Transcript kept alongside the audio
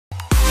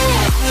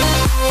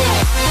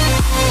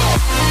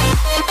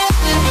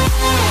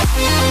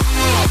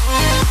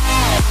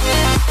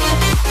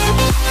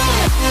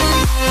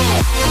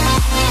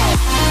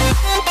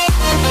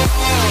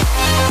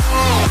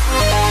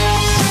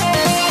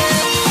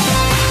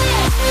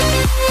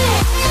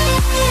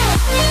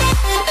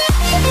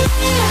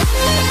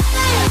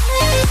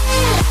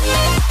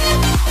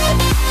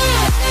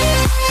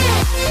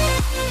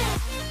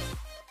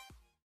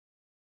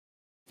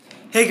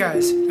Hey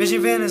guys,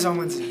 Vision Van is on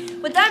Wednesday.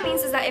 What that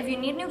means is that if you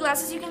need new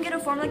glasses, you can get a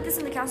form like this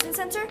in the counseling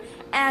center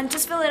and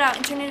just fill it out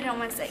and turn it in on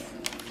Wednesday.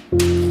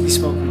 You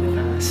spoke really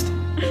fast.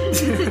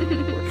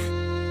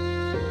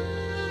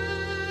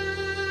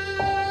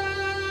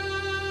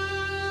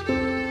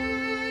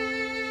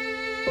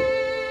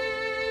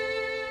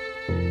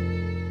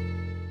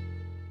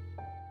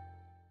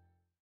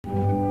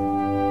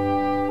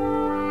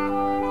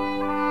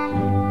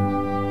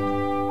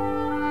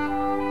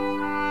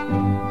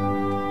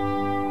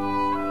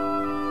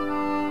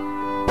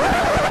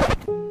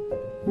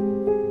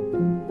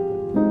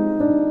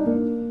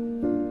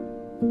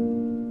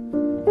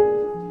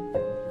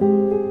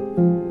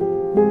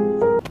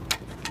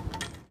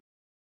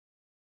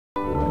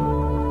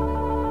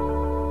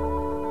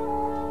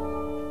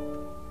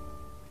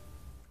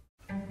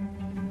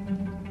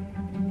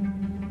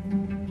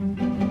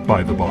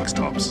 By the box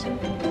tops.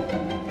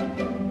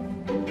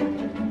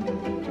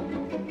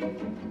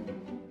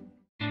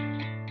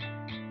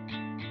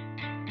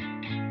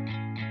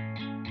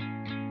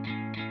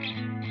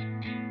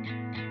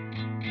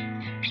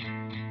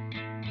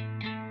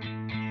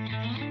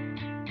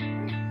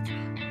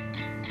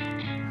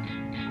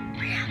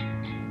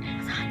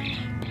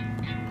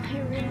 I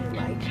really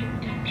like him.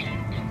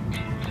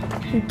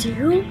 You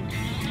do?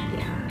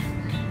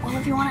 Yeah. Well,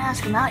 if you want to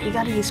ask him out, you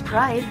gotta use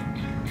pride.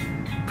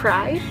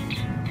 Pride?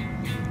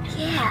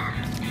 Yeah.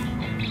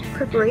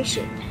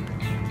 Preparation.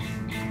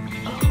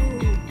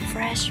 Oh,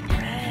 fresh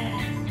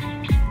breath.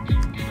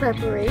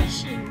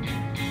 Preparation.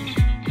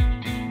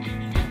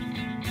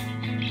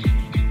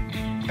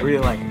 I really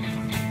like her.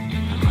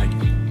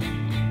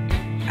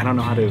 I don't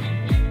know how to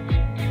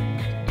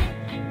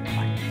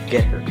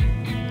get her.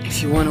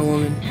 If you want a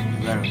woman,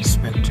 you gotta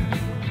respect her.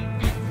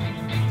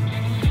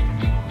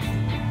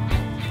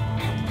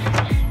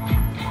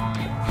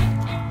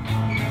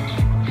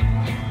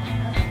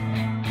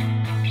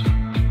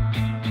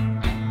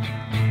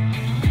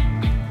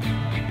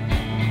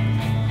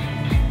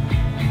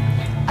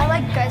 I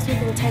like guys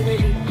with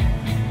integrity.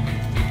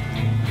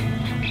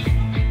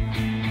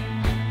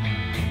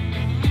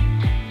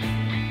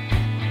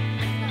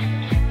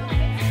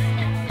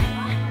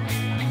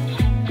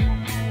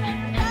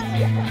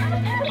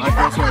 My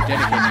girls who are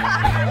dedicated.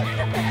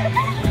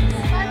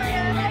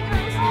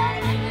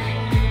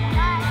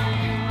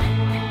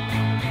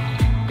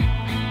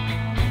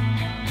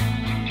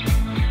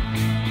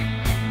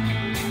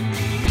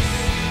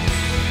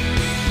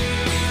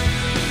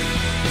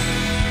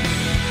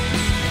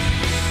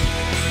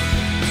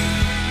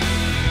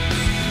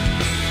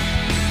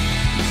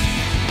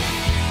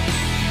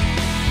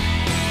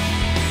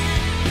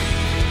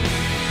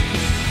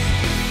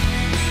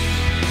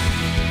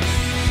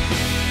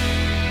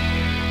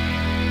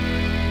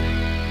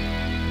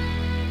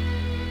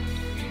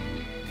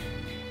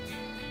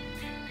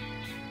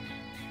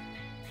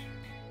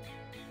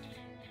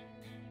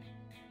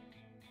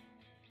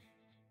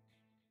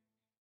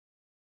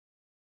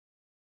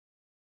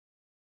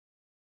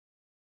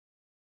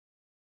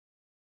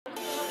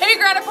 Hey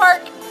Granite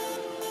Park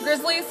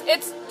Grizzlies,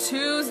 it's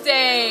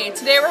Tuesday.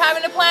 Today we're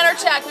having a planner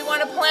check. We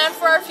want to plan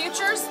for our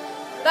futures.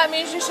 That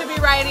means you should be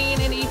writing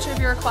in each of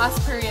your class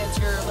periods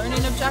your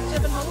learning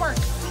objective and homework.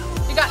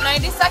 You got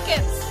 90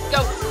 seconds.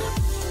 Go.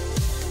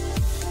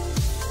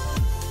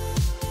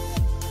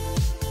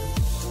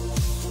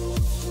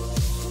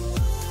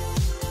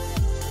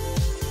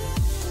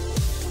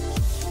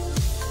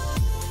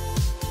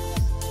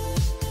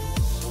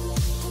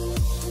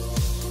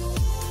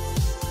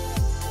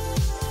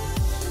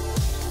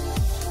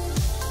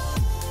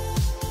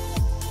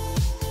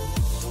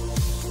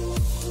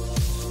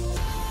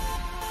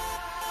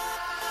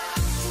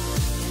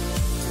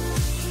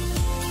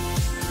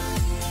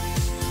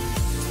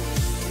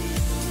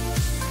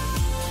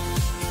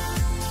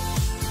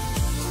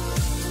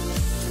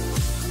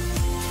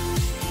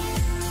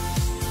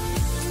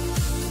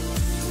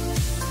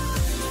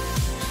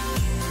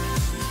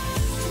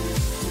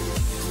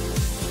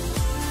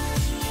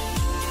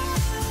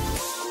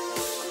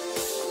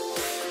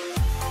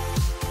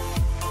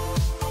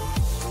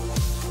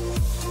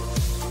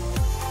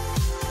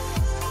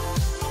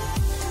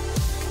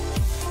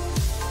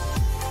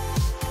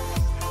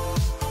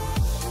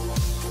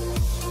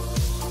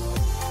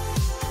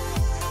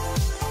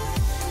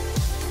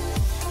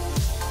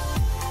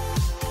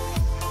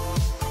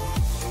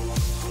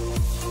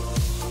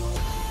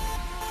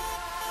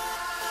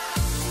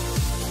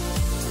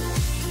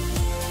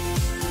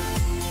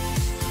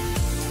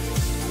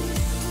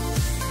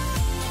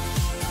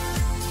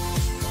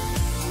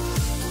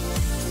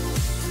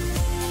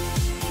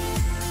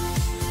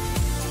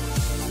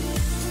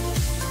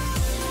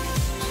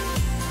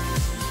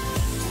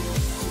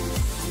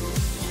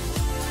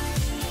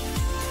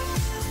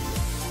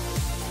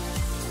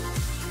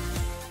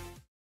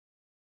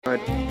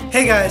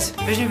 Hey guys,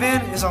 Vision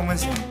Van is on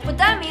Wednesday. What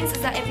that means is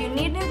that if you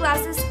need new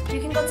glasses, you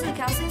can go to the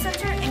counseling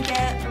center and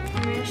get a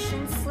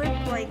permission slip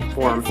like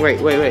Form. this. Wait.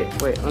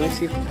 Let me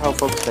see how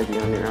focused I can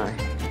get on your eye.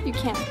 You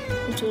can't.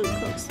 It's really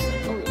close.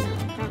 Oh wait, no. I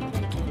don't know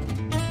if you can.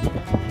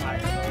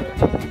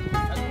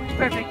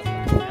 Perfect.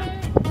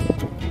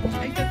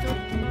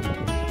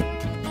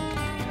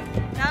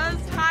 That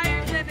was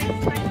higher than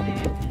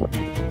expected.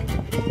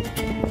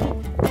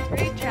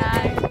 Great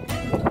try.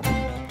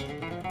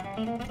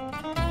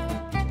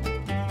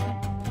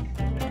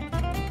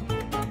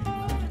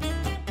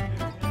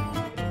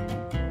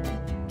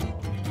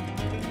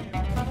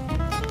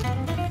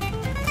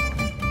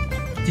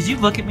 Did you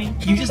look at me?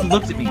 You just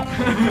looked at me.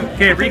 Okay,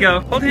 here we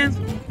go. Hold hands.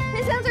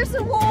 His hands are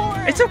so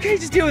warm. It's okay,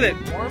 just deal with it.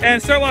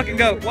 And start walking,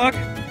 go. Walk.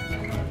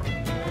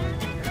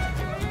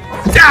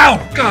 Ow!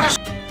 Gosh!